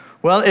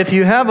Well, if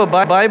you have a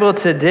Bible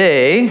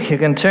today, you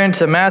can turn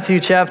to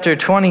Matthew chapter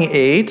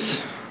 28.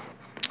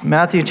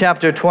 Matthew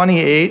chapter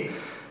 28.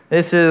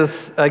 This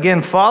is,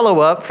 again,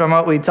 follow-up from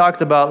what we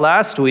talked about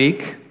last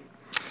week.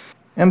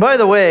 And by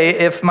the way,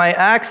 if my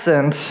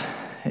accent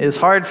is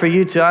hard for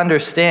you to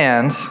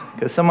understand,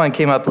 because someone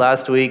came up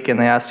last week and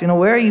they asked,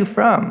 where are you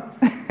from?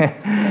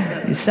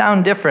 You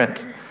sound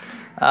different.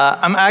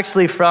 I'm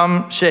actually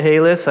from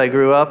Chehalis. I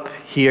grew up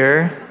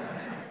here.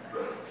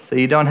 So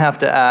you don't have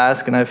to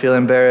ask, and I feel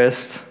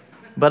embarrassed.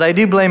 But I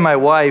do blame my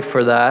wife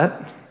for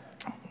that.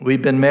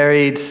 We've been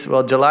married,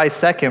 July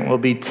 2nd will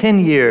be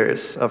 10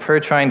 years of her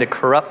trying to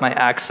corrupt my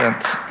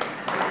accent.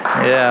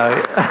 Yeah.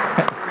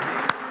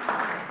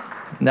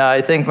 No,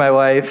 I thank my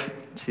wife.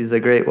 She's a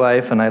great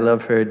wife, and I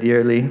love her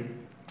dearly.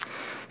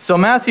 So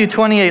Matthew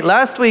 28,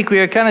 last week we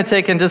were kind of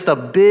taking just a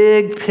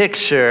big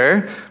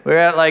picture. We're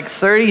at like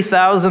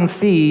 30,000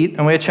 feet,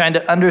 and we're trying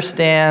to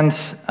understand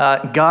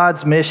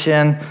God's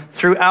mission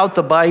throughout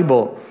the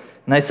Bible.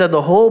 And I said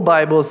the whole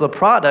Bible is the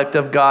product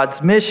of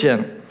God's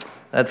mission.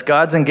 That's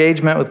God's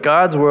engagement with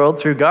God's world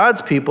through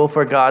God's people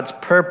for God's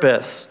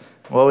purpose.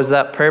 What was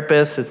that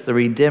purpose? It's the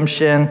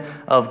redemption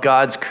of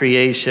God's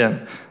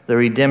creation. The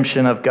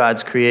redemption of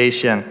God's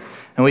creation.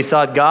 And we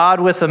saw God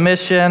with a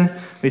mission,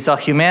 we saw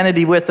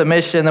humanity with a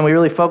mission, then we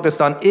really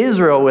focused on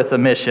Israel with a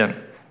mission.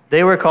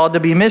 They were called to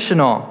be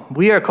missional.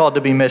 We are called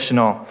to be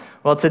missional.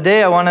 Well,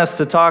 today I want us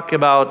to talk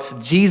about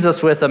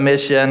Jesus with a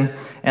mission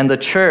and the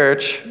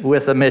church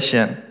with a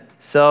mission.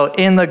 So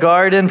in the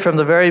garden from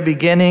the very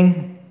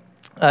beginning,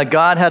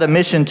 God had a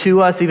mission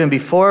to us even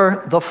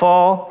before the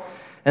fall.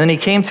 And then he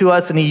came to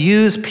us and he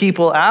used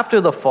people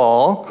after the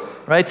fall,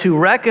 right, to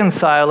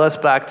reconcile us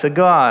back to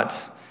God.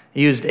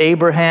 He used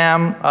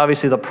Abraham,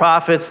 obviously the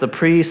prophets, the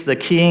priests, the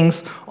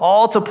kings,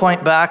 all to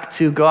point back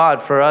to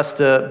God for us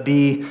to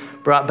be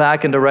brought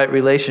back into right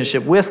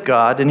relationship with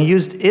God. And he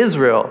used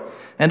Israel.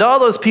 And all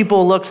those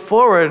people looked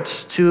forward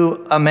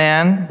to a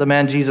man, the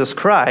man Jesus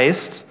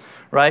Christ,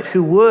 right,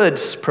 who would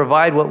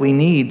provide what we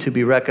need to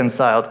be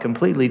reconciled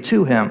completely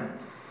to him.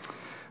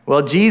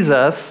 Well,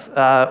 Jesus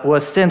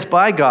was sent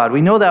by God.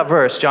 We know that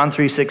verse, John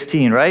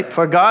 3:16, right?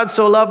 For God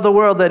so loved the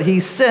world that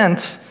he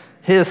sent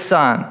his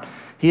son.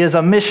 He is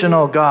a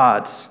missional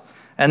God.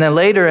 And then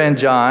later in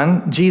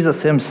John,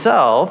 Jesus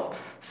himself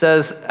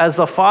says, as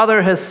the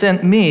Father has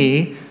sent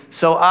me,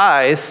 so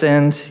I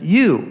send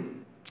you.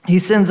 He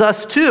sends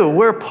us too.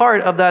 We're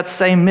part of that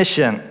same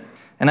mission.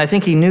 And I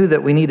think he knew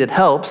that we needed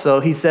help, so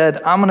he said,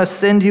 I'm going to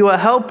send you a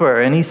helper.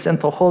 And he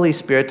sent the Holy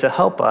Spirit to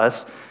help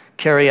us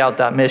carry out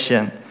that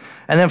mission.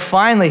 And then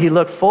finally, he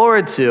looked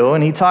forward to,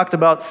 and he talked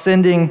about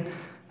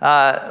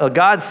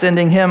God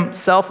sending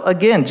himself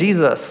again,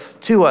 Jesus,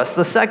 to us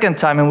the second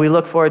time, and we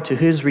look forward to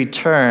his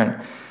return.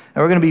 And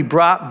we're going to be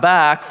brought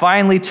back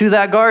finally to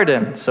that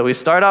garden. So we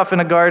start off in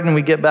a garden,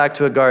 we get back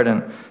to a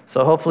garden.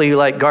 So hopefully you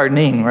like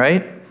gardening,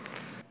 right?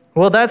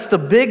 Well, that's the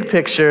big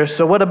picture.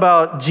 So what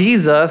about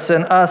Jesus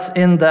and us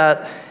in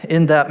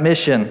that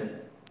mission?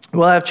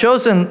 Well, I've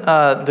chosen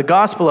the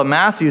Gospel of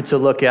Matthew to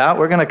look at.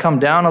 We're going to come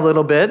down a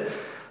little bit.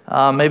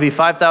 Maybe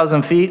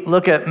 5,000 feet.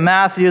 Look at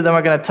Matthew, then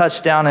we're going to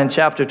touch down in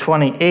chapter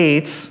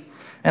 28.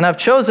 And I've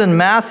chosen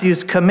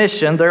Matthew's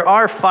commission. There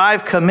are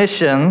 5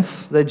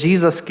 commissions that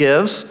Jesus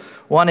gives,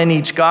 one in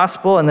each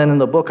gospel, and then in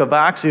the book of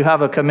Acts you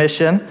have a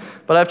commission.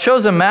 But I've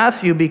chosen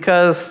Matthew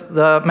because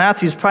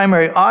Matthew's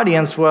primary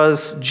audience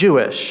was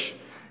Jewish.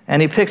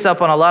 And he picks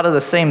up on a lot of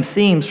the same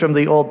themes from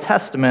the Old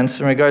Testament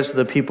in regards to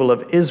the people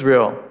of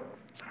Israel.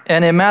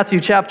 And in Matthew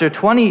chapter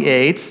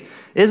 28,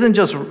 isn't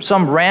just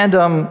some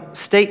random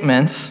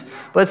statements,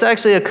 but it's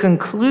actually a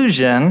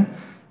conclusion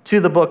to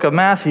the book of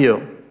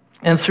Matthew.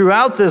 And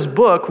throughout this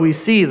book, we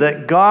see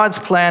that God's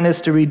plan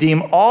is to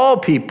redeem all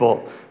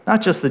people,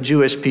 not just the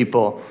Jewish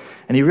people.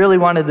 And he really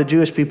wanted the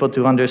Jewish people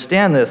to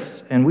understand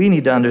this, and we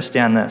need to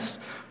understand this.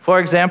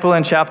 For example,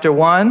 in chapter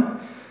 1,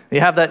 we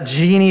have that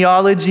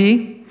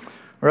genealogy,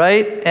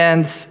 right?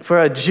 And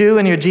for a Jew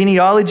in your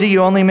genealogy,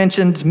 you only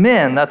mentioned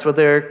men. That's what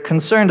they're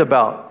concerned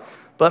about.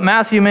 But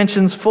Matthew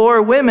mentions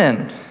 4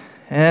 women,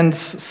 and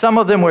some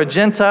of them were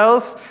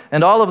Gentiles,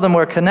 and all of them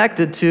were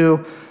connected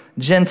to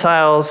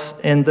Gentiles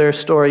in their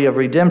story of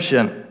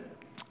redemption.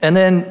 And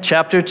then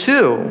chapter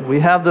 2, we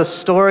have the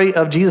story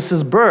of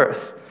Jesus'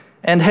 birth.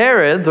 And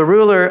Herod, the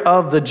ruler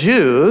of the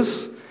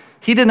Jews,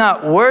 he did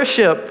not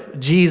worship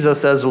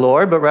Jesus as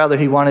Lord, but rather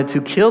he wanted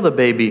to kill the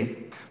baby.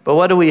 But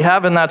what do we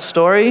have in that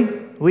story?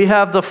 We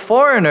have the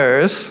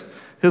foreigners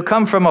who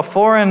come from a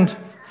foreign,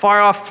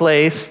 far-off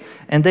place,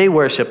 and they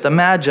worship the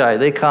Magi.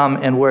 They come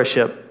and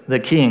worship the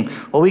king.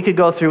 Well, we could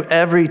go through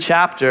every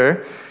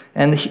chapter,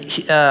 and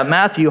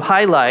Matthew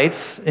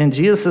highlights in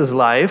Jesus'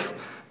 life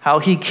how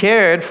he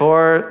cared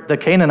for the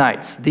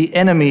Canaanites, the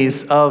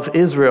enemies of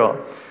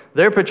Israel.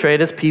 They're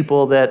portrayed as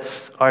people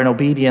that are in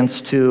obedience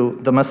to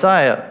the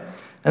Messiah.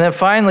 And then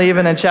finally,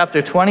 even in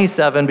chapter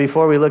 27,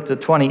 before we looked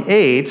at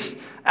 28,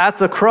 at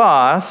the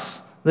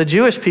cross, the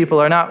Jewish people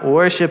are not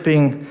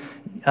worshiping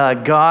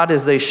God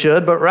as they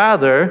should, but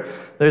rather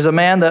there's a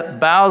man that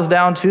bows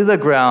down to the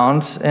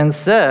ground and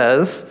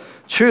says,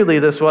 Truly,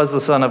 this was the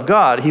Son of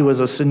God. He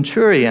was a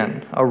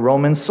centurion, a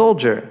Roman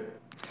soldier.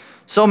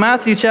 So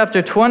Matthew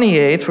chapter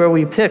 28, where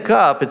we pick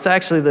up, it's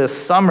actually the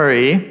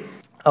summary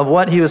of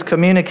what he was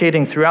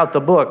communicating throughout the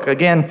book.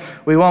 Again,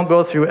 we won't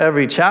go through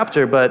every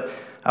chapter, but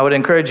I would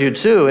encourage you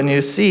to, and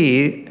you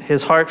see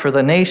his heart for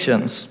the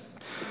nations.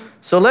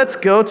 So let's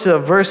go to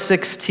verse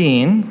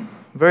 16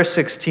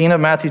 of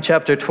Matthew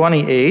chapter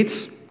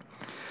 28.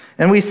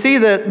 And we see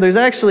that there's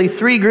actually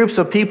three groups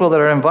of people that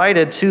are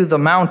invited to the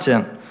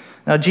mountain.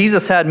 Now,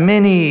 Jesus had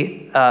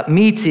many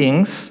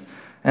meetings,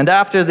 and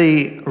after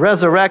the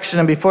resurrection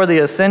and before the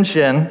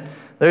ascension,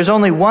 there's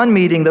only one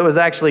meeting that was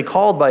actually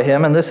called by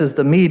him, and this is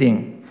the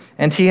meeting.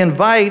 And he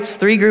invites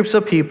three groups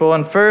of people,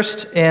 and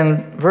first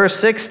in verse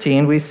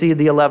 16, we see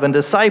the 11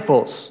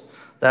 disciples.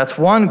 That's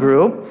one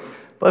group.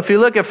 But if you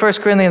look at 1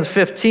 Corinthians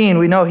 15,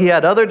 we know he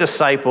had other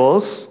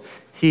disciples.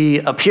 He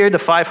appeared to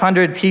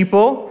 500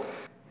 people,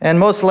 and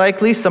most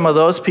likely some of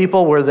those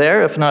people were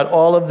there, if not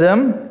all of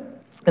them.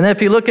 And then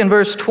if you look in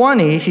verse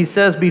 20, he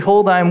says,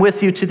 "Behold, I am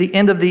with you to the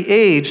end of the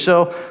age."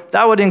 So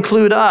that would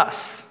include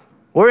us.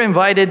 We're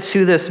invited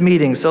to this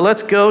meeting. So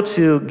let's go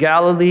to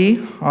Galilee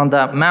on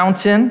that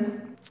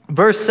mountain.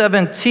 Verse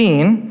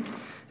 17,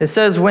 it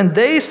says, "When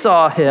they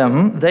saw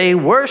him, they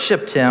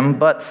worshiped him,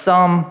 but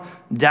some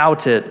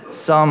doubted."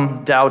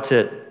 Some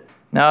doubted.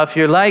 Now, if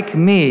you're like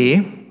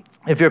me,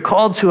 if you're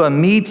called to a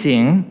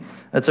meeting,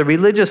 that's a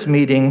religious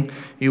meeting,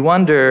 you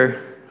wonder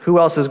who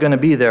else is going to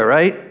be there,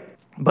 right?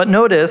 But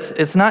notice,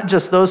 it's not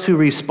just those who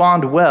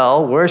respond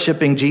well,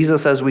 worshiping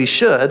Jesus as we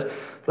should,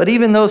 but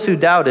even those who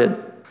doubted.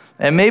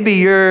 And maybe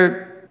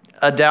you're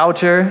a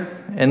doubter.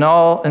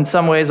 In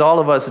some ways, all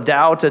of us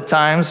doubt at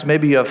times.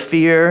 Maybe you have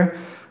fear.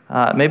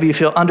 Maybe you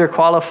feel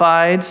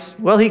underqualified.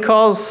 Well, he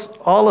calls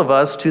all of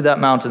us to that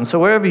mountain. So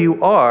wherever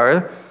you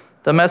are,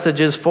 the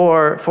message is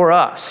for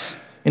us.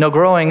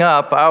 Growing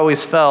up, I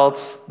always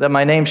felt that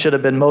my name should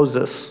have been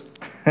Moses.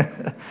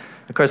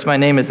 Of course, my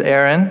name is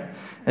Aaron.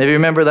 And if you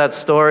remember that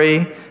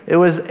story, it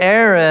was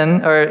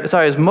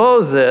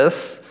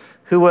Moses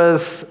who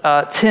was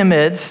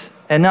timid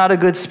and not a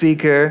good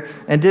speaker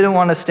and didn't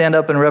want to stand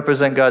up and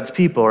represent God's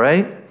people,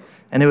 right?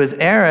 And it was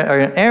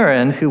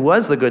Aaron who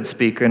was the good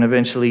speaker and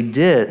eventually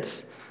did.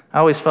 I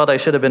always felt I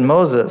should have been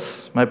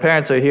Moses. My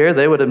parents are here.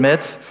 They would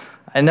admit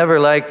I never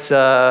liked,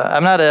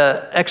 I'm not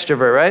an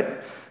extrovert, right?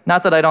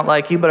 Not that I don't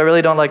like you, but I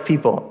really don't like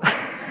people.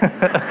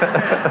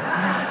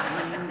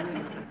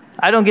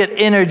 I don't get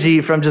energy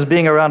from just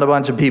being around a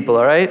bunch of people,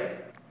 all right?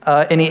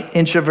 Any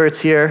introverts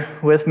here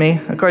with me?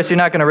 Of course, you're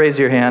not going to raise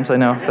your hands, I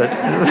know.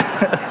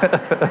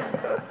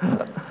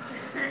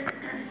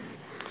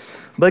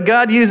 But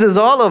God uses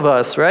all of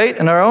us, right,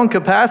 in our own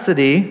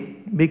capacity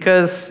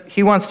because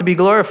he wants to be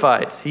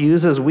glorified. He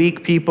uses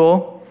weak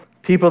people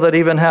that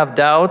even have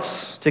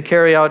doubts, to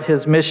carry out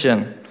his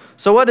mission.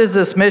 So what is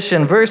this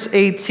mission? Verse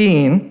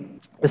 18,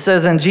 it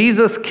says, "And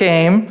Jesus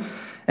came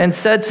and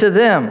said to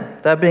them,"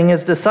 that being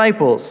his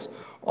disciples,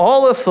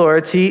 "All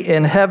authority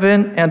in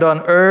heaven and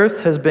on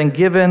earth has been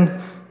given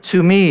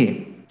to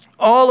me."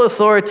 All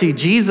authority,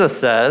 Jesus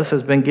says,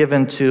 has been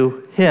given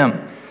to him.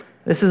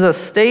 This is a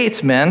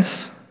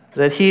statement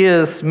that he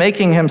is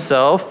making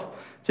himself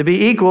to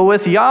be equal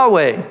with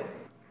Yahweh.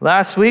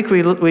 Last week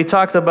we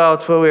talked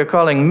about what we were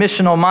calling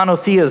missional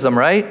monotheism,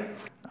 right?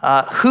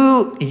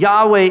 Who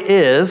Yahweh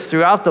is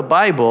throughout the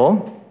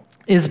Bible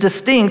is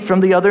distinct from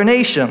the other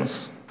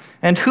nations.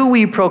 And who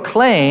we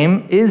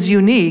proclaim is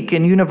unique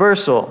and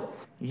universal.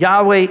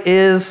 Yahweh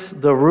is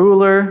the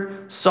ruler,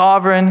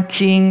 sovereign,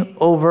 king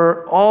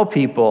over all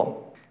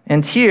people.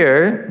 And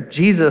here,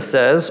 Jesus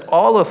says,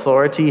 all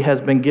authority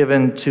has been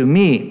given to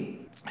me.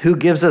 Who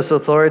gives us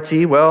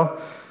authority? Well,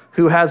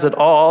 who has it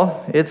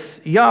all?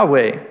 It's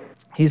Yahweh.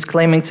 He's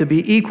claiming to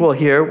be equal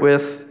here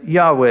with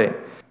Yahweh.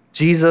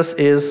 Jesus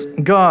is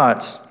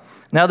God.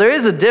 Now, there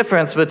is a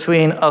difference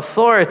between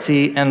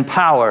authority and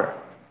power.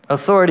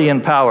 Authority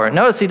and power.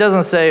 Notice he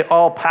doesn't say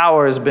all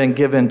power has been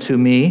given to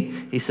me.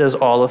 He says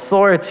all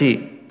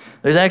authority.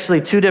 There's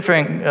actually two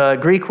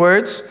different Greek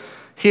words.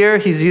 Here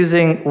he's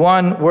using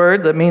one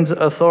word that means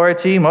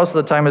authority. Most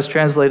of the time it's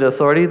translated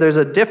authority. There's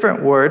a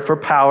different word for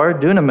power,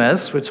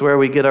 dunamis, which is where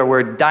we get our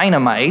word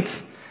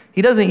dynamite.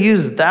 He doesn't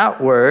use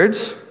that word.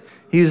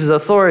 He uses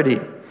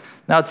authority.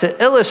 Now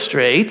to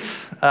illustrate,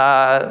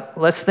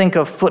 let's think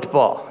of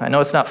football. I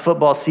know it's not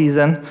football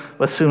season,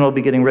 but soon we'll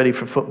be getting ready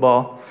for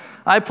football.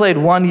 I played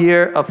 1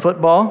 year of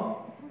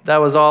football. That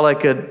was all I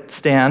could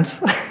stand.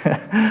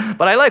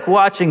 But I like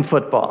watching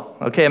football,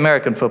 okay,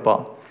 American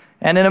football.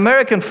 And in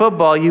American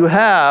football, you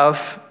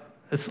have,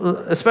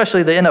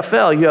 especially the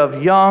NFL, you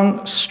have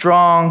young,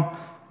 strong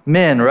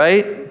men,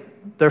 right?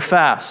 They're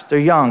fast, they're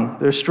young,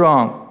 they're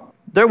strong.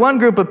 They're one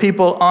group of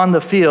people on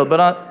the field, but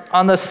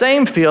on the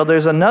same field,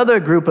 there's another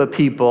group of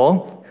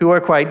people who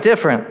are quite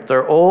different.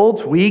 They're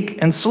old, weak,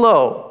 and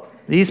slow.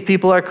 These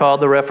people are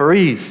called the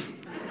referees.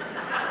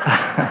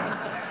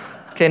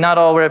 Okay, not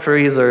all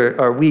referees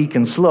are weak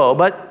and slow,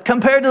 but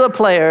compared to the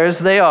players,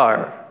 they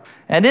are.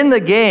 And in the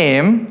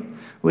game,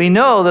 we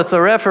know that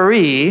the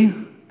referee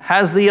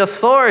has the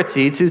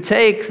authority to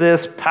take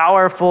this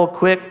powerful,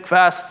 quick,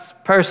 fast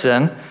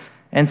person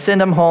and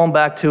send him home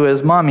back to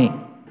his mommy.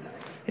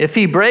 If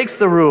he breaks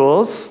the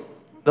rules,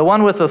 the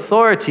one with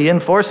authority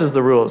enforces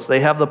the rules. They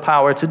have the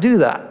power to do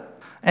that.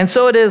 And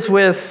so it is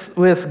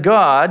with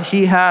God.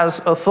 He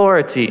has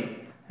authority.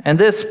 And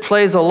this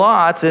plays a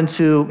lot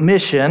into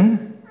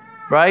mission,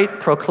 right?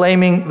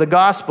 Proclaiming the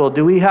gospel.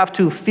 Do we have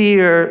to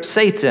fear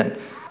Satan?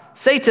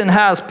 Satan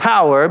has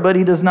power, but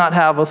he does not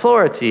have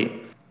authority.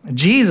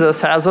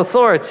 Jesus has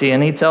authority,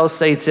 and he tells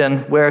Satan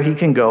where he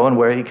can go and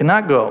where he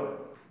cannot go.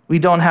 We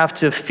don't have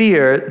to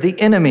fear the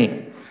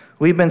enemy.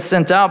 We've been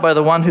sent out by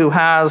the one who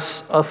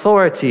has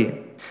authority.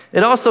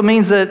 It also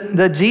means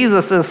that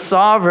Jesus is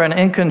sovereign,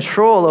 in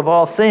control of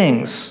all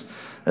things,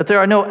 that there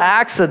are no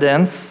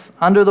accidents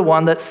under the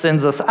one that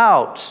sends us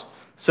out.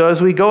 So as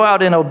we go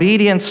out in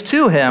obedience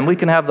to him, we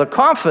can have the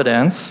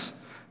confidence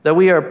that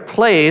we are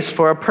placed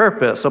for a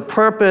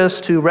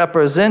purpose to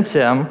represent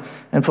him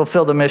and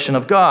fulfill the mission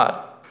of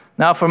God.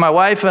 Now, for my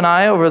wife and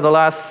I, over the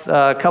last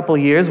couple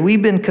years,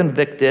 we've been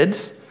convicted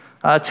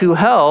to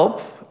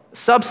help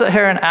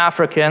sub-Saharan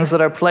Africans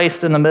that are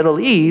placed in the Middle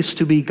East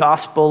to be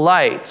gospel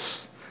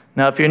lights.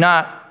 Now, if you're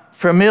not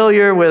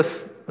familiar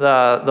with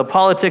the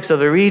politics of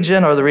the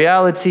region or the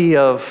reality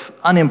of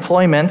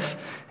unemployment,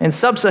 in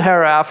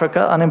sub-Saharan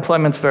Africa,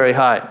 unemployment's very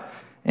high.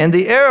 In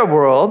the Arab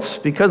world,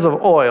 because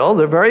of oil,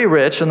 they're very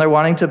rich and they're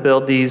wanting to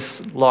build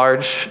these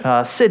large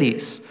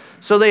cities.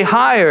 So they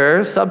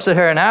hire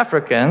sub-Saharan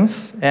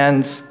Africans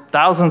and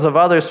thousands of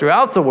others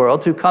throughout the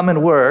world to come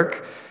and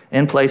work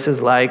in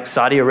places like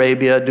Saudi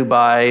Arabia,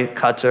 Dubai,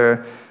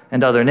 Qatar,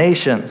 and other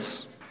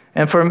nations.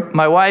 And for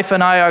my wife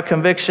and I, our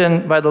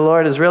conviction by the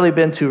Lord has really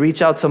been to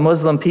reach out to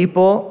Muslim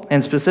people,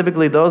 and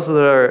specifically those that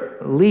are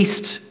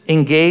least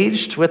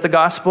engaged with the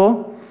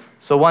gospel.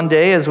 So one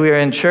day as we were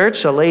in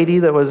church, a lady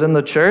that was in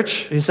the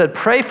church, she said,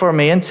 "Pray for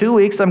me. In 2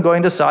 weeks, I'm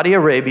going to Saudi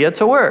Arabia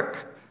to work."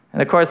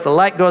 And of course, the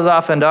light goes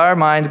off into our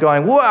mind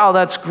going, "Wow,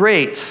 that's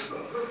great."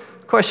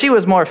 Of course, she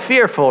was more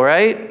fearful,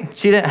 right?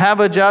 She didn't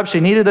have a job. She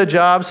needed a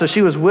job, so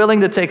she was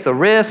willing to take the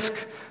risk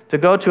to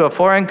go to a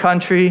foreign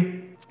country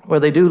where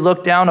they do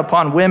look down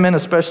upon women,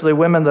 especially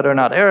women that are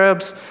not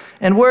Arabs,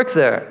 and work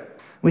there.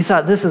 We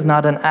thought, this is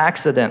not an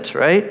accident,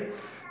 right?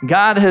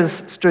 God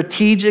has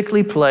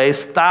strategically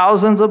placed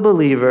thousands of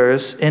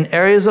believers in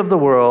areas of the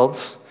world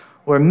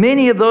where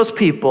many of those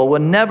people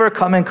would never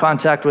come in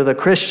contact with a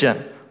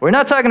Christian. We're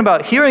not talking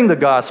about hearing the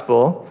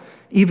gospel,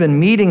 even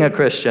meeting a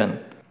Christian.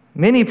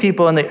 Many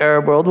people in the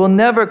Arab world will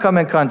never come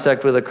in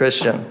contact with a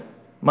Christian,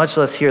 much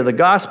less hear the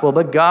gospel,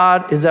 but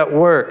God is at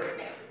work.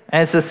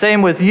 And it's the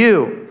same with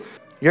you.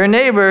 Your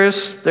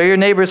neighbors, they're your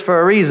neighbors for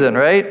a reason,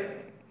 right?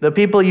 The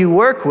people you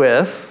work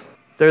with,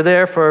 they're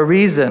there for a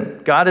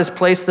reason. God has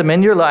placed them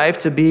in your life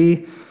to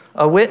be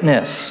a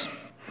witness.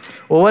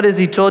 Well, what has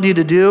he told you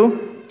to do?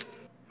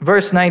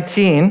 Verse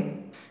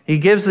 19, he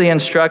gives the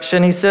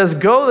instruction. He says,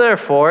 "Go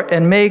therefore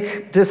and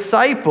make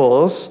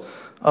disciples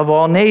of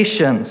all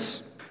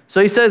nations."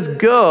 So he says,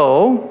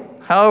 go.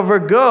 However,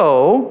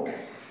 go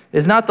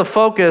is not the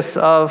focus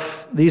of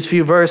these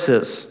few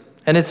verses.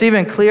 And it's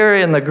even clearer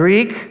in the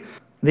Greek.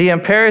 The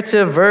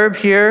imperative verb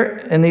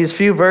here in these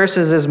few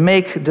verses is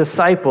make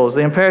disciples,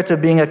 the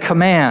imperative being a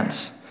command.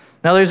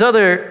 Now there's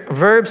other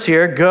verbs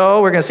here,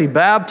 go, we're going to see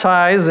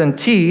baptize and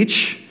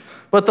teach,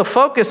 but the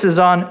focus is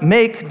on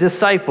make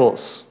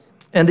disciples.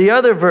 And the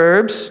other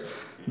verbs,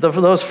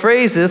 those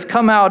phrases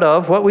come out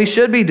of what we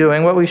should be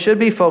doing, what we should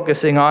be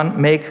focusing on,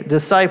 make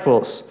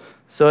disciples.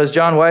 So as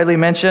John Wiley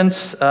mentioned,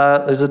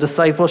 there's a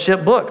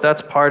discipleship book.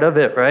 That's part of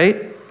it,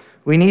 right?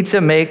 We need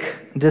to make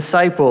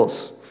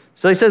disciples.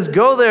 So he says,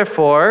 go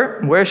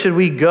therefore. Where should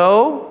we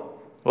go?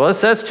 Well, it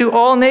says to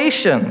all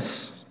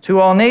nations. To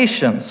all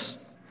nations.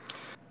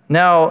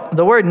 Now,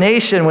 the word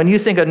nation, when you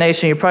think of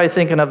nation, you're probably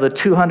thinking of the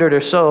 200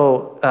 or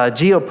so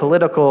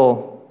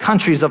geopolitical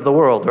countries of the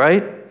world,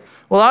 right?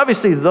 Well,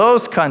 obviously,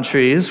 those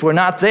countries were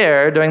not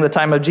there during the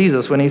time of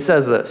Jesus when he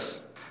says this.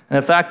 And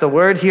in fact, the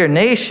word here,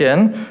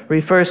 nation,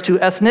 refers to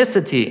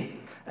ethnicity,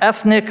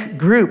 ethnic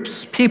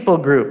groups, people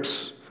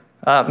groups.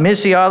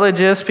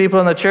 Missiologists, people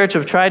in the church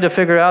have tried to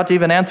figure out,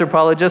 even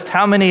anthropologists,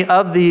 how many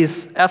of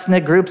these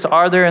ethnic groups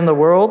are there in the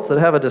world that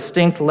have a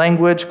distinct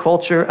language,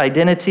 culture,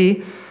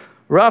 identity.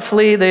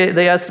 Roughly,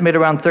 they estimate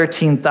around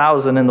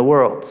 13,000 in the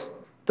world.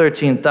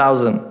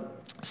 13,000.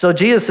 So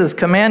Jesus is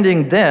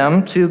commanding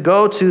them to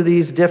go to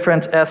these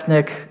different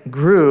ethnic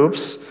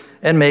groups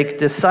and make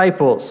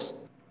disciples.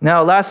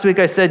 Now, last week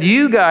I said,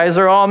 you guys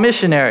are all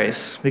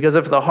missionaries, because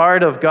if the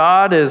heart of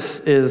God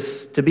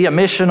is to be a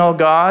missional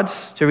God,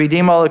 to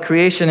redeem all of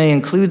creation, and he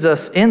includes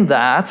us in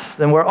that,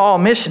 then we're all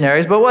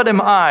missionaries. But what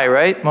am I,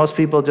 right? Most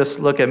people just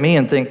look at me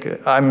and think,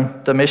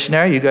 I'm the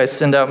missionary. You guys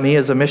send out me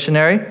as a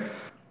missionary.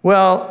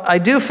 Well, I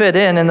do fit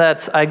in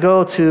that I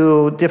go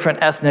to different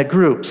ethnic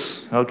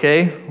groups,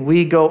 okay?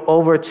 We go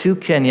over to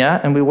Kenya,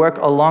 and we work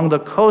along the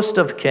coast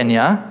of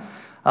Kenya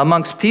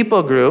amongst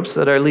people groups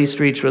that are least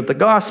reached with the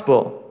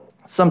gospel.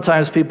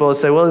 Sometimes people will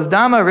say, well, is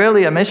Dama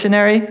really a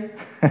missionary?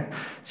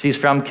 She's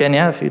from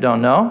Kenya, if you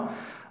don't know.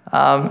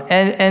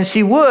 And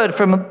she would,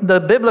 from the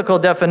biblical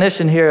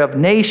definition here of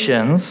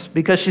nations,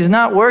 because she's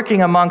not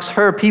working amongst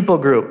her people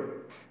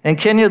group. In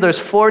Kenya, there's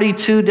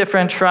 42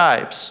 different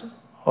tribes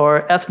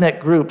or ethnic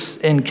groups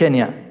in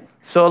Kenya.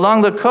 So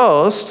along the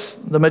coast,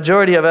 the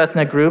majority of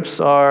ethnic groups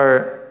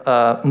are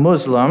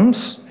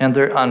Muslims, and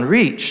they're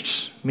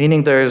unreached,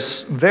 meaning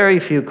there's very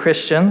few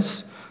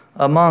Christians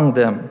among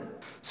them.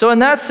 So in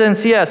that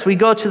sense, yes, we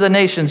go to the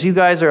nations. You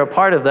guys are a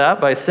part of that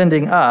by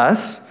sending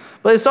us,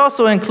 but this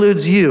also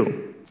includes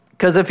you.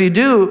 Because if you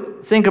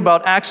do think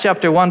about Acts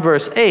chapter 1,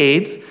 verse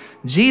 8,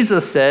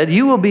 Jesus said,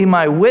 "You will be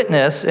my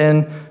witness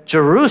in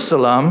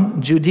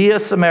Jerusalem, Judea,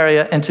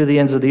 Samaria, and to the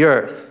ends of the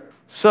earth."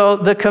 So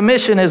the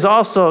commission is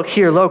also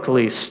here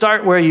locally.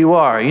 Start where you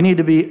are. You need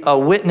to be a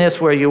witness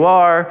where you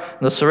are,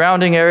 the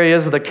surrounding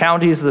areas, the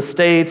counties, the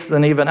states,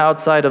 then even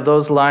outside of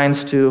those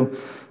lines to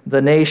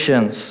the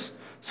nations.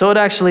 So it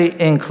actually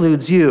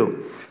includes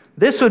you.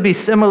 This would be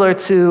similar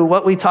to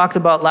what we talked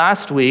about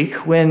last week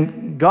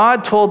when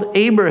God told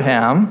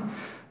Abraham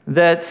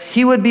that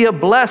he would be a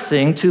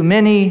blessing to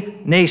many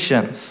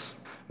nations.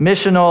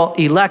 Missional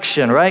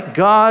election, right?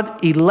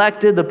 God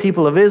elected the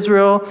people of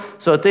Israel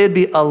so that they'd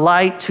be a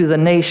light to the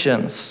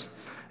nations.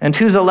 And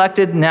who's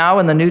elected now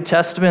in the New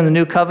Testament, in the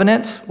New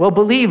Covenant? Well,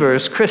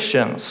 believers,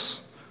 Christians.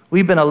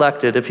 We've been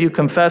elected. If you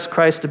confess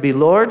Christ to be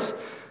Lord,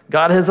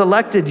 God has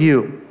elected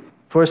you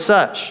for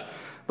such.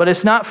 But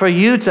it's not for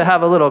you to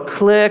have a little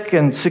clique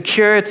and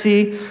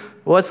security.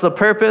 What's the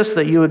purpose?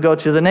 That you would go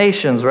to the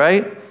nations,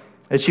 right?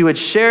 That you would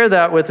share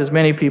that with as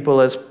many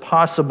people as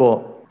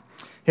possible.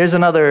 Here's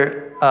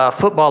another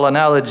football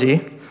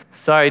analogy.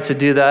 Sorry to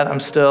do that.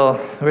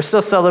 We're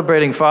still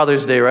celebrating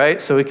Father's Day,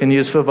 right? So we can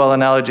use football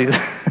analogies.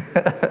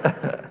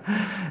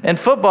 In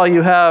football,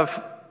 you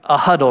have a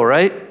huddle,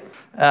 right?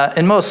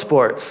 In most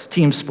sports,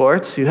 team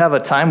sports, you have a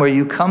time where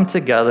you come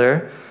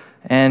together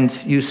and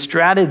you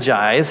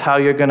strategize how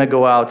you're going to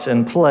go out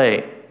and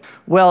play.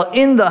 Well,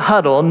 in the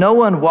huddle, no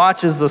one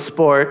watches the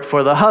sport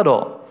for the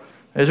huddle.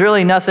 There's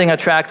really nothing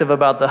attractive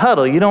about the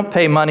huddle. You don't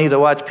pay money to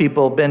watch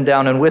people bend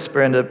down and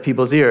whisper into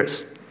people's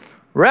ears.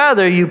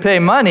 Rather, you pay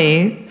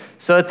money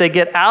so that they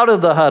get out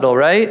of the huddle,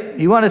 right?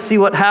 You want to see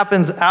what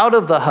happens out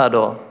of the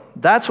huddle.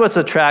 That's what's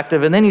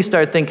attractive. And then you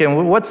start thinking,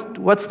 well,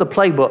 what's the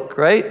playbook,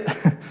 right?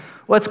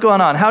 What's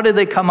going on? How did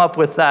they come up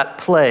with that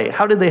play?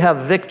 How did they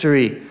have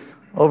victory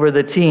over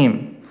the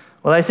team?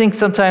 Well, I think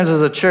sometimes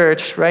as a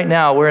church, right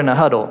now, we're in a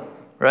huddle,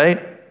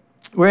 right?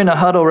 We're in a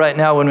huddle right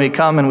now when we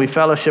come and we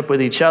fellowship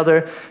with each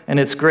other, and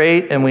it's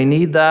great, and we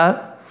need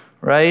that,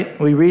 right?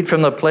 We read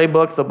from the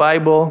playbook, the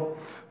Bible,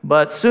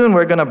 but soon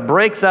we're going to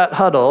break that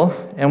huddle,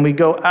 and we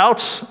go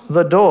out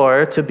the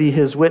door to be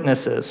his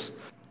witnesses.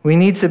 We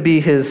need to be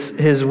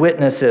his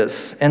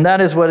witnesses, and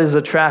that is what is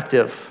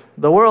attractive.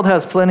 The world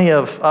has plenty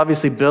of,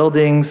 obviously,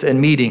 buildings and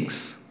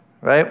meetings,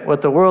 right?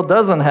 What the world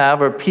doesn't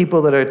have are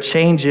people that are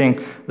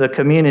changing the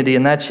community,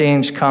 and that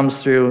change comes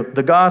through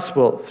the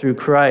gospel, through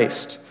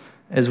Christ,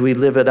 as we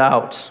live it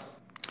out.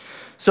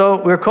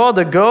 So we're called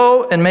to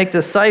go and make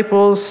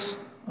disciples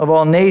of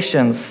all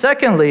nations.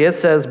 Secondly, it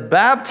says,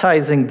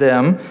 baptizing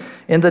them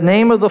in the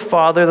name of the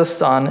Father, the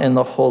Son, and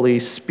the Holy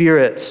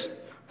Spirit.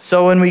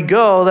 So when we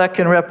go, that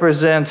can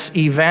represent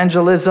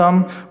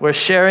evangelism. We're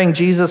sharing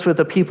Jesus with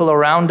the people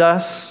around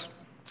us.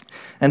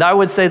 And I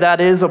would say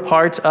that is a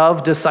part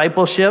of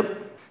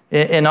discipleship.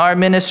 In our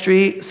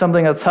ministry,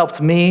 something that's helped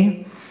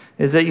me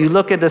is that you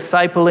look at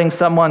discipling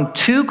someone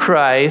to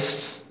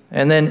Christ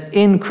and then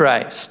in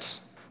Christ.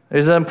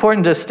 There's an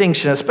important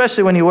distinction,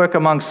 especially when you work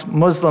amongst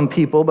Muslim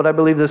people, but I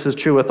believe this is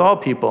true with all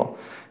people.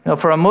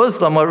 For a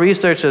Muslim, what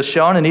research has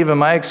shown, and even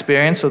my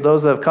experience with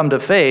those that have come to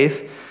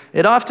faith,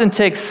 it often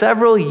takes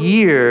several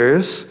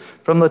years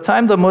from the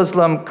time the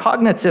Muslim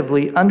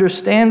cognitively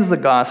understands the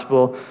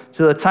gospel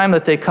to the time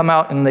that they come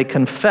out and they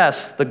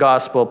confess the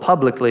gospel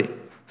publicly.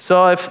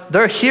 So if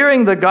they're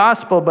hearing the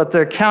gospel, but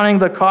they're counting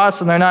the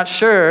cost and they're not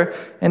sure,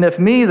 and if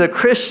me, the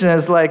Christian,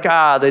 is like,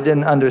 they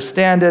didn't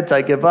understand it,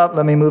 I give up,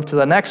 let me move to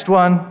the next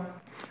one,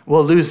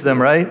 we'll lose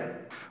them, right?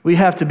 We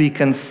have to be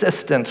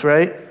consistent,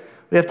 right?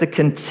 We have to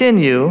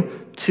continue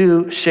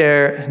to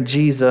share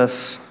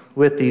Jesus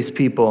with these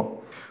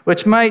people,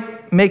 which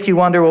might make you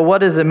wonder, well, what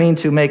does it mean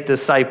to make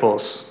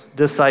disciples?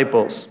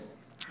 Disciples.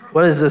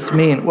 What does this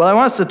mean? Well, I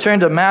want us to turn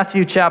to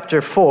Matthew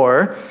chapter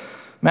 4.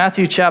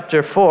 Matthew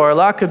chapter 4, a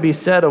lot could be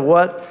said of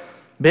what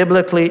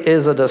biblically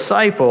is a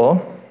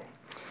disciple.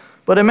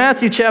 But in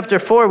Matthew chapter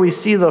 4, we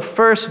see the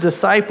first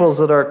disciples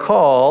that are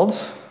called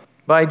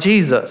by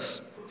Jesus.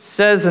 It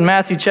says in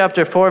Matthew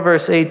chapter 4,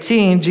 verse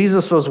 18,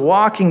 Jesus was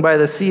walking by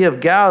the Sea of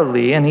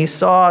Galilee, and he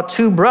saw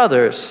two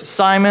brothers,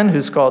 Simon,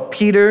 who's called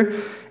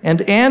Peter,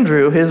 and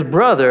Andrew, his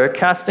brother,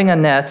 casting a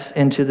net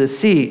into the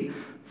sea,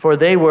 for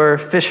they were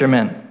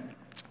fishermen.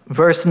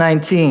 Verse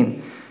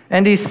 19,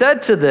 and he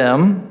said to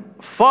them,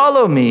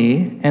 follow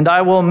me, and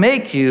I will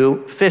make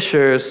you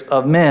fishers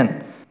of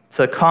men. It's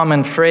a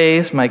common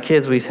phrase. My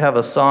kids, we have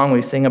a song,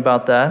 we sing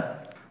about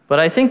that. But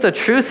I think the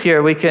truth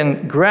here, we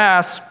can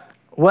grasp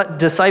what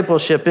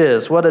discipleship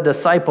is, what a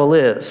disciple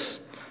is.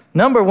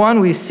 Number one,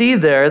 we see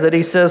there that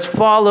he says,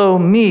 follow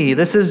me.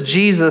 This is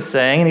Jesus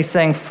saying, and he's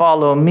saying,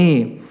 follow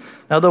me.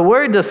 Now, the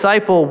word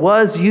disciple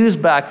was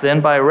used back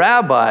then by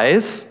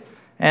rabbis,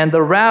 and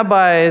the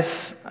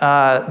rabbis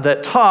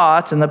that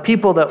taught and the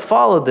people that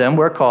followed them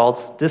were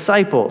called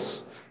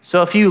disciples.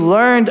 So if you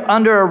learned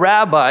under a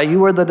rabbi, you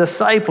were the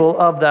disciple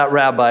of that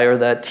rabbi or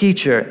that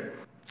teacher.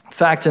 In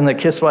fact, in the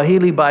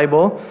Kiswahili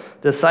Bible,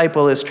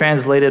 disciple is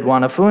translated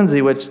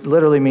wanafunzi, which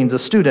literally means a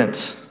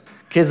student.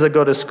 Kids that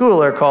go to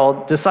school are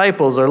called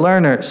disciples or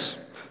learners.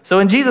 So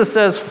when Jesus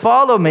says,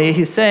 follow me,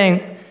 he's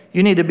saying,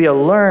 you need to be a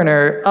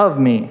learner of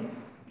me.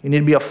 You need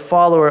to be a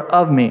follower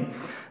of me.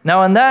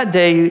 Now, in that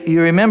day,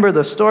 you remember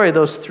the story,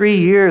 those 3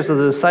 years that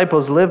the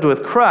disciples lived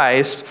with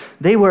Christ,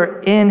 they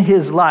were in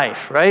his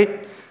life,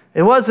 right?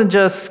 It wasn't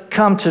just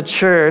come to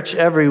church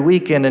every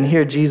weekend and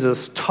hear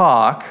Jesus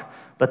talk,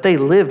 but they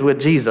lived with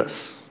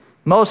Jesus.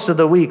 Most of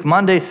the week,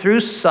 Monday through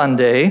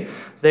Sunday,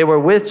 they were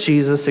with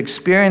Jesus,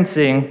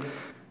 experiencing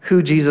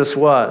who Jesus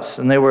was,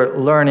 and they were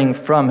learning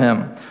from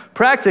him.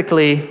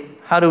 Practically,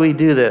 how do we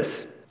do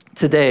this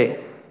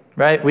today,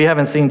 right? We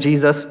haven't seen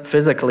Jesus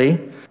physically,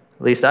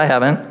 at least I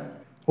haven't.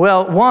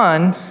 Well,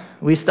 one,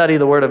 we study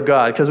the Word of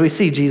God because we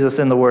see Jesus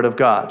in the Word of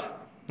God,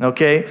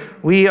 okay?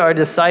 We are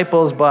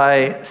disciples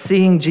by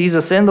seeing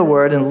Jesus in the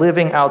Word and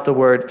living out the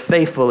Word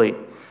faithfully.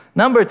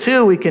 Number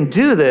two, we can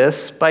do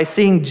this by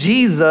seeing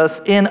Jesus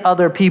in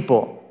other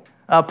people.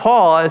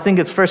 Paul, I think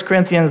it's 1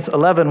 Corinthians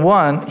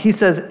 11:1, he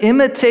says,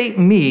 imitate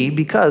me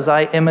because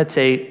I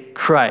imitate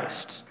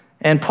Christ.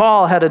 And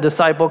Paul had a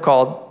disciple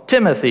called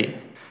Timothy.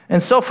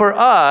 And so for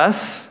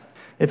us,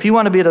 if you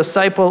want to be a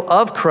disciple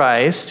of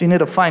Christ, you need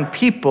to find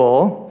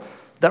people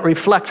that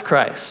reflect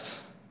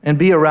Christ and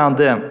be around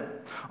them.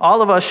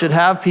 All of us should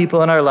have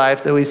people in our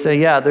life that we say,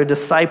 yeah, they're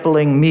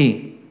discipling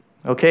me.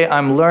 Okay,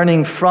 I'm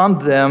learning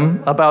from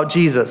them about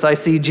Jesus. I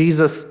see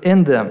Jesus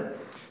in them.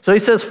 So he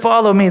says,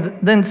 follow me.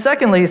 Then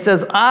secondly, he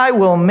says, I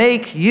will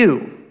make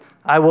you.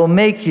 I will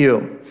make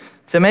you.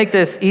 To make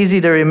this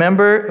easy to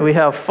remember, we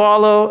have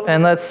follow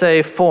and let's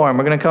say form.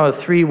 We're going to come with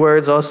 3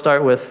 words. I'll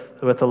start with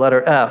the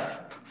letter F.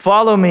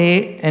 Follow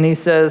me, and he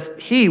says,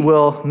 he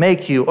will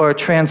make you or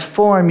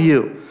transform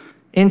you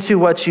into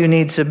what you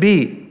need to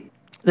be.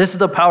 This is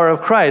the power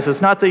of Christ.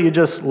 It's not that you're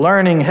just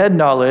learning head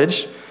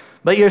knowledge,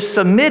 but you're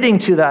submitting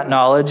to that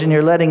knowledge and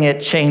you're letting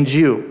it change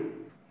you.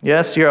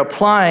 Yes, you're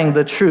applying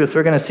the truth.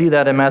 We're going to see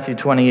that in Matthew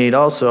 28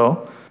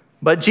 also.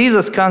 But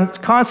Jesus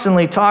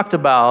constantly talked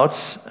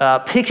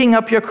about picking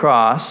up your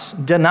cross,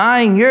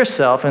 denying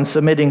yourself, and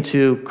submitting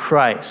to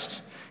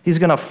Christ. He's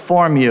going to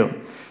form you.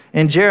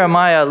 In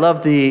Jeremiah, I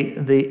love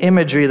the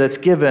imagery that's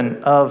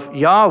given of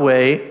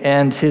Yahweh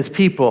and his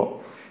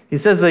people. He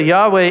says that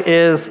Yahweh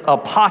is a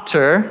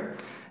potter,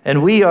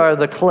 and we are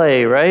the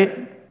clay,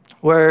 right?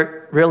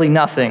 We're really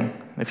nothing.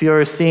 If you've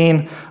ever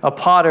seen a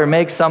potter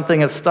make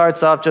something, it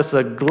starts off just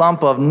a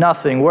glump of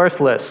nothing,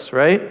 worthless,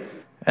 right?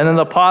 And then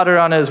the potter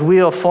on his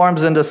wheel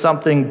forms into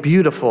something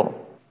beautiful.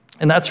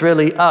 And that's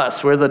really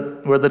us. We're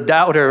the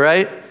doubter,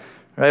 right?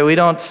 We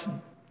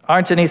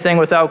aren't anything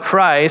without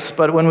Christ,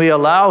 but when we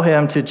allow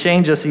him to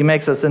change us, he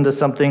makes us into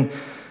something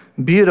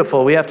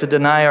beautiful. We have to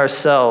deny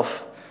ourselves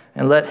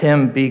and let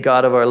him be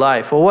God of our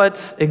life. Well,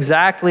 what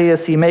exactly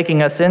is he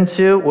making us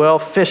into? Well,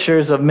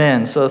 fishers of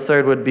men. So the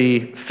third would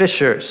be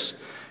fishers.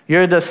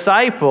 You're a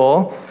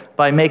disciple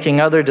by making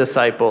other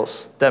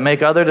disciples that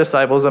make other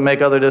disciples that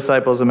make other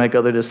disciples that make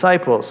other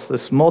disciples.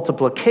 This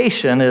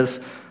multiplication is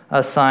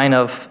a sign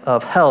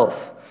of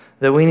health,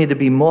 that we need to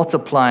be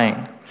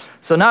multiplying.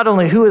 So not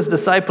only who is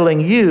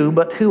discipling you,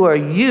 but who are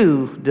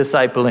you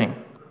discipling?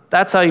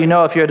 That's how you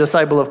know if you're a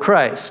disciple of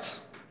Christ.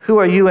 Who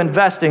are you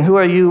investing? Who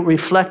are you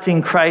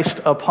reflecting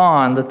Christ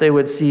upon, that they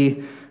would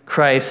see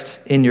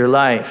Christ in your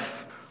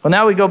life? Well,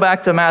 now we go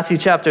back to Matthew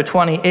chapter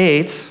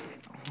 28,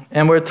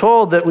 and we're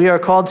told that we are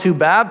called to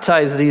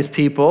baptize these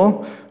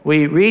people.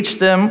 We reach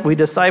them, we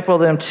disciple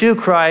them to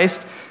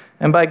Christ,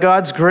 and by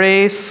God's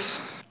grace,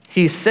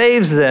 he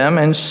saves them,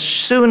 and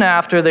soon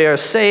after they are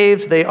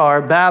saved, they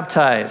are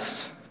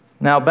baptized.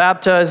 Now,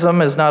 baptism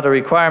is not a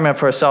requirement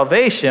for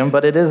salvation,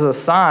 but it is a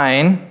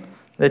sign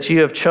that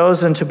you have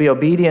chosen to be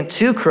obedient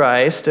to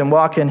Christ and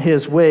walk in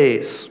his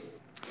ways.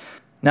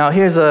 Now,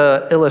 here's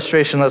an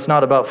illustration that's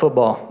not about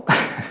football.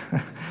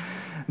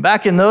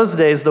 Back in those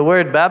days, the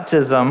word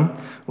baptism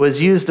was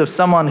used of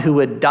someone who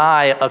would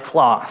dye a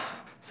cloth.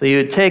 So you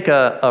would take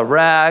a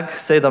rag,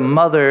 say the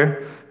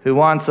mother who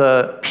wants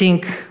a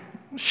pink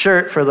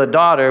shirt for the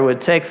daughter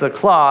would take the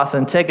cloth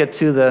and take it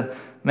to the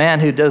man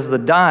who does the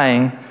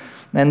dyeing,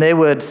 and they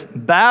would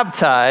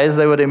baptize,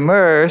 they would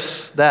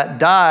immerse that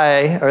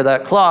dye or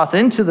that cloth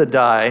into the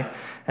dye,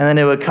 and then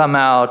it would come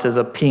out as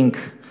a pink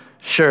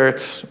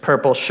shirt,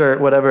 purple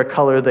shirt, whatever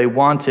color they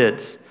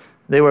wanted.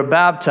 They were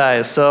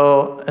baptized.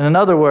 So, in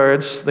other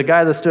words, the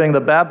guy that's doing the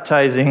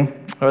baptizing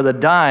or the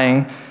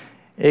dyeing,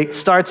 it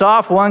starts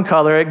off one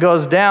color, it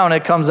goes down,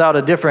 it comes out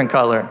a different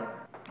color.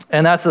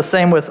 And that's the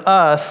same with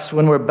us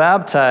when we're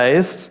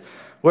baptized.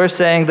 We're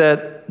saying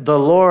that the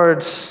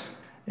Lord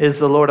is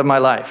the Lord of my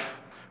life.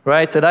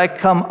 Right? That I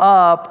come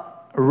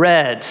up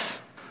red.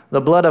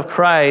 the blood of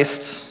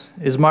Christ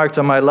is marked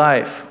on my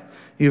life.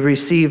 You've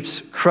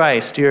received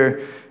Christ.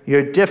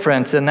 You're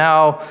different, and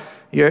now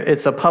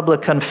it's a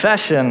public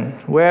confession.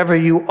 Wherever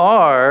you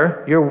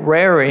are, you're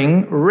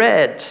wearing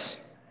red.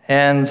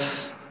 And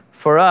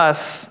for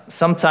us,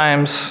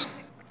 sometimes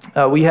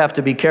we have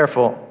to be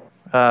careful.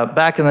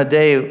 Back in the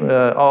day,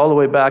 all the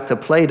way back to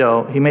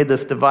Plato, he made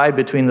this divide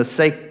between the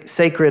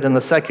sacred and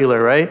the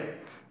secular, right?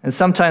 And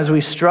sometimes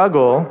we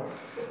struggle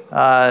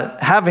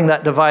having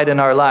that divide in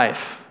our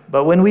life.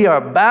 But when we are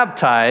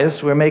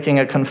baptized, we're making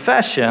a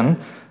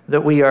confession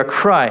that we are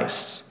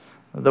Christ.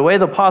 The way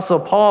the Apostle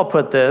Paul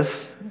put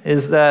this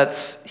is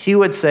that he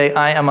would say,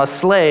 I am a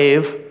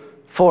slave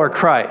for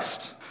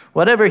Christ.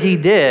 Whatever he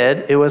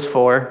did, it was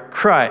for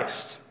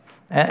Christ.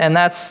 And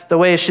that's the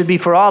way it should be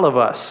for all of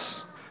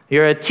us.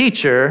 You're a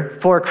teacher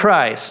for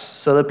Christ,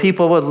 so that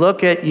people would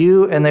look at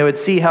you and they would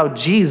see how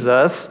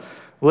Jesus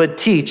would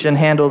teach and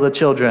handle the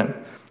children.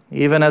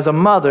 Even as a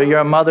mother, you're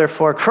a mother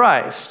for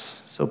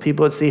Christ, so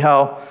people would see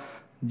how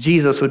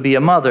Jesus would be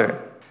a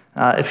mother.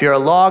 If you're a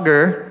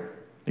logger,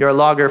 you're a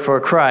logger for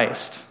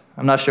Christ.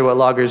 I'm not sure what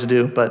loggers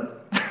do,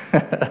 but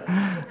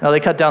no,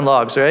 they cut down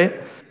logs,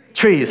 right?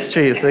 Trees,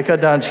 they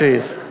cut down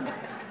trees.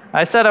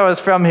 I said I was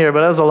from here,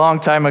 but that was a long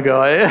time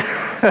ago.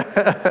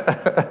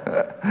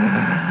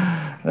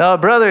 Now, a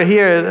brother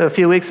here a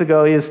few weeks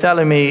ago, he was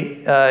telling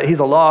me he's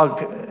a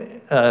log,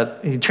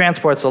 he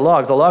transports the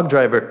logs, a log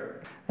driver.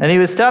 And he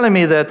was telling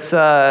me that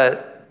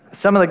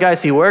some of the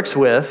guys he works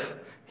with,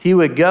 he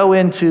would go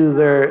into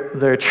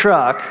their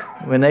truck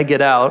when they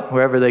get out,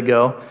 wherever they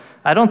go.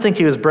 I don't think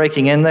he was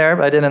breaking in there.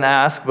 I didn't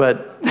ask,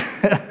 but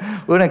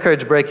we would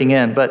encourage breaking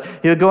in. But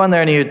he would go in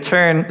there and he would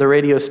turn the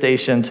radio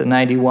station to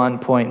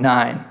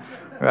 91.9,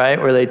 right,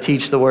 where they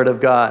teach the Word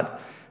of God.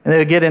 And they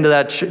would get into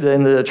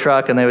the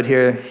truck and they would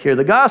hear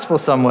the gospel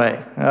some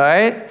way, all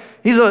right?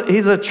 He's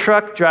a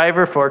truck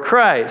driver for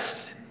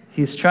Christ.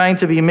 He's trying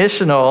to be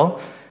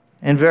missional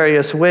in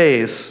various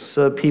ways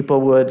so that people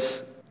would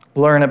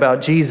learn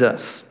about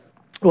Jesus.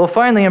 Well,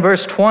 finally, in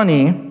verse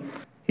 20,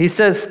 he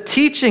says,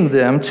 teaching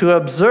them to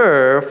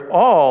observe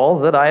all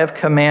that I have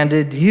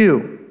commanded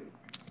you.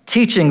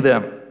 Teaching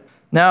them.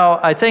 Now,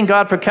 I thank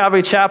God for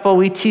Calvary Chapel.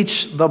 We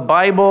teach the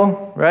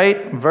Bible,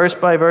 right? Verse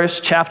by verse,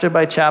 chapter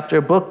by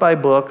chapter, book by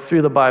book,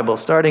 through the Bible,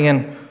 starting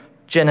in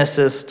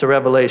Genesis to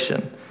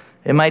Revelation.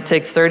 It might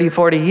take 30,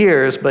 40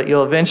 years, but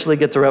you'll eventually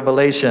get to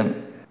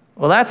Revelation.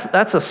 Well,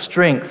 that's a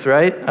strength,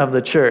 right, of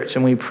the church,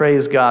 and we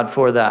praise God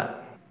for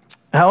that.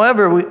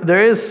 However,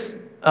 there is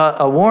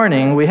a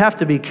warning. We have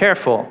to be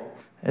careful.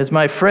 As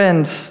my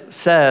friend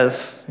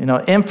says,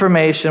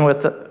 information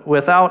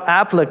without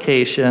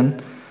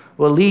application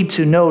will lead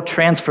to no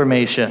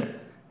transformation.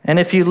 And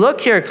if you look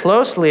here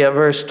closely at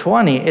verse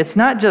 20, it's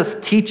not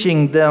just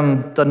teaching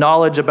them the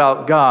knowledge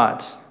about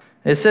God.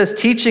 It says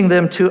teaching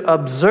them to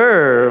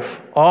observe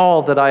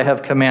all that I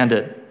have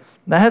commanded.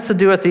 That has to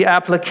do with the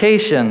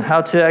application,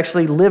 how to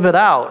actually live it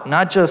out,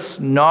 not just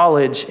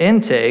knowledge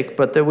intake,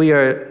 but that we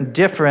are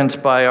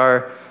different by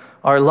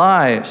our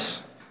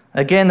lives.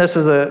 Again, this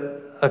was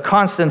a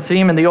constant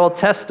theme in the Old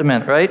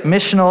Testament, right?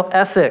 Missional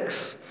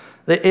ethics.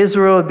 That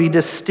Israel would be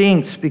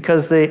distinct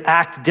because they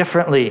act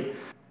differently.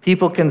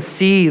 People can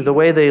see the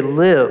way they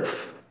live.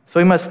 So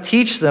we must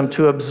teach them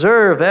to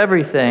observe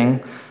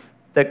everything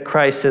that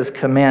Christ has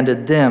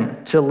commanded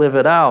them, to live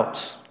it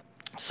out.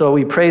 So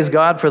we praise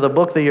God for the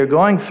book that you're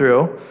going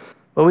through,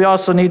 but we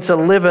also need to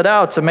live it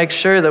out to make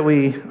sure that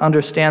we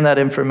understand that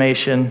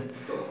information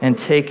and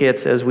take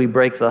it as we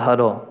break the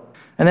huddle.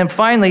 And then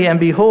finally, and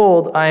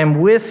behold, I am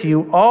with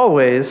you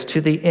always to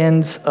the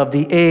end of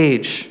the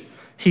age.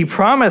 He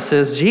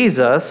promises,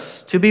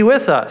 Jesus, to be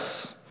with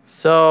us.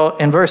 So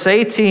in verse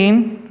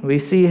 18, we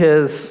see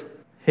his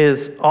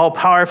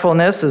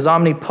all-powerfulness, his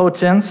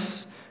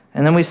omnipotence,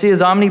 and then we see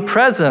his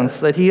omnipresence,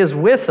 that he is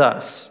with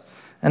us.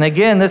 And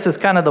again, this is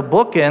kind of the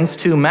bookends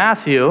to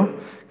Matthew,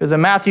 because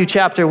in Matthew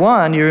chapter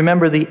 1, you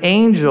remember the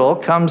angel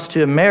comes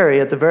to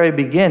Mary at the very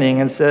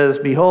beginning and says,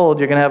 behold,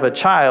 you're going to have a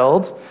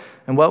child,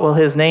 and what will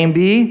his name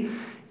be?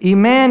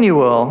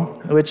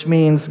 Emmanuel, which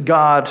means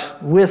God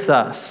with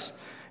us.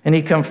 And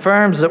he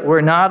confirms that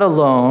we're not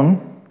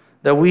alone,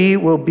 that he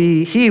will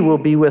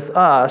be with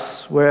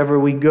us wherever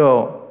we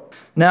go.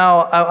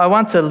 Now, I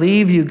want to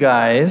leave you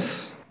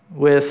guys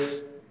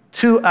with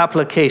two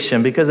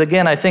application, because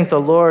again, I think the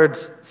Lord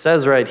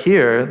says right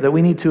here that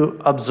we need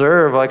to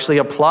observe, actually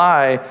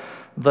apply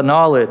the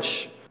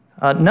knowledge.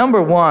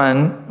 Number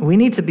one, we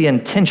need to be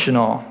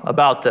intentional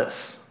about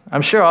this.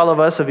 I'm sure all of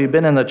us, if you've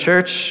been in the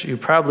church,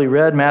 you've probably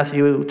read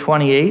Matthew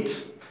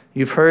 28.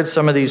 You've heard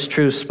some of these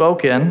truths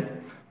spoken.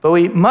 But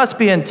we must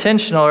be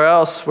intentional, or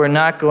else we're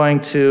not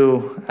going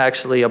to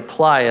actually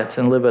apply it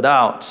and live it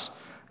out.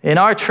 In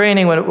our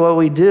training, what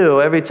we do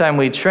every time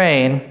we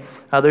train,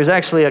 there's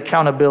actually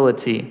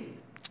accountability.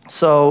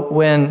 So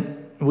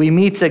when we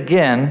meet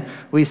again,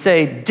 we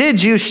say,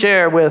 did you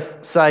share with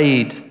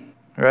Saeed?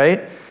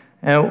 Right?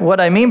 And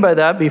what I mean by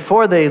that,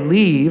 before they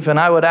leave, and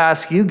I would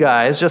ask you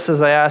guys, just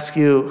as I ask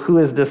you who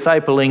is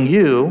discipling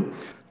you,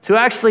 to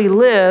actually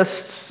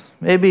list,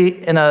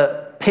 maybe in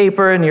a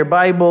paper in your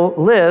Bible,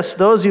 list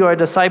those you are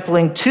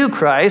discipling to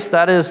Christ,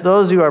 that is,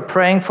 those you are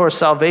praying for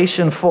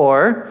salvation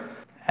for,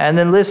 and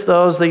then list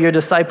those that you're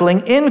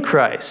discipling in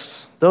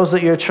Christ, those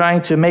that you're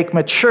trying to make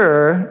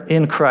mature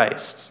in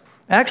Christ.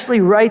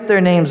 Actually write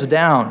their names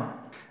down.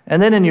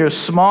 And then in your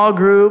small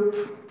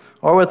group,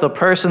 or with a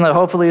person that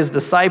hopefully is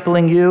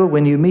discipling you,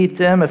 when you meet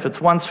them, if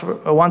it's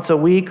once a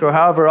week or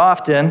however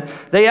often,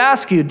 they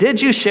ask you, did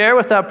you share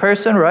with that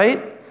person,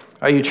 right?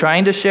 Are you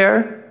trying to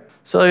share?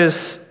 So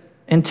there's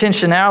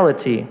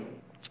intentionality.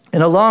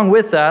 And along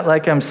with that,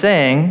 like I'm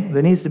saying,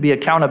 there needs to be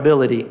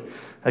accountability.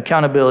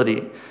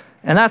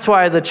 And that's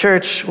why the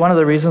church, one of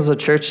the reasons the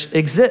church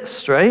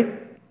exists, right?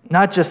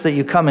 Not just that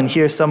you come and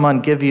hear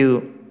someone give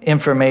you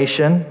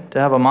information to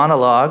have a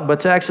monologue, but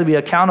to actually be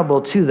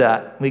accountable to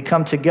that. We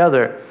come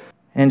together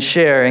and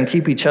share and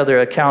keep each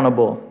other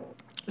accountable.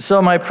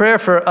 So my prayer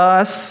for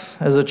us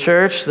as a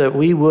church, that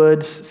we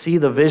would see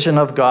the vision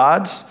of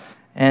God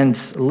and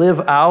live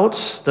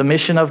out the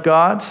mission of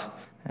God.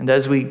 And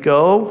as we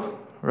go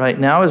right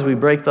now, as we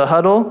break the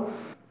huddle,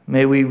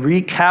 may we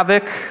wreak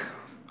havoc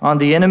on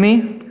the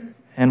enemy,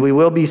 and we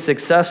will be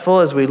successful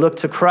as we look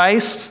to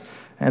Christ,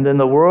 and then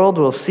the world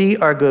will see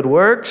our good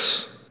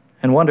works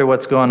and wonder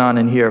what's going on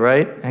in here,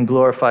 right? And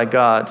glorify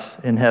God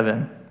in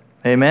heaven.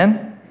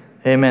 Amen?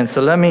 Amen.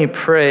 So let me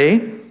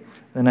pray,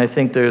 and I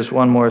think there's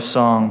one more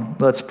song.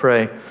 Let's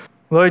pray.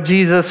 Lord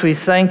Jesus, we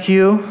thank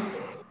you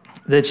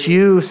that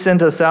you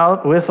sent us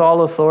out with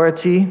all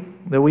authority,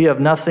 that we have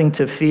nothing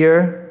to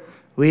fear.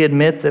 We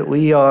admit that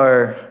we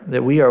are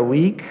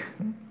weak,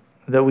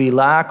 that we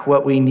lack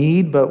what we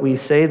need, but we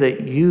say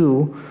that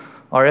you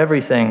are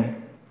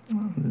everything.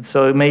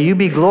 So may you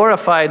be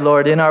glorified,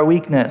 Lord, in our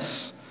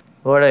weakness.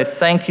 Lord, I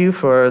thank you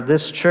for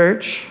this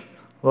church.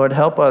 Lord,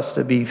 help us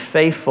to be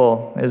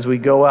faithful as we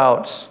go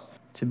out,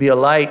 to be a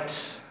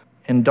light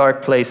in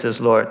dark places,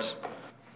 Lord.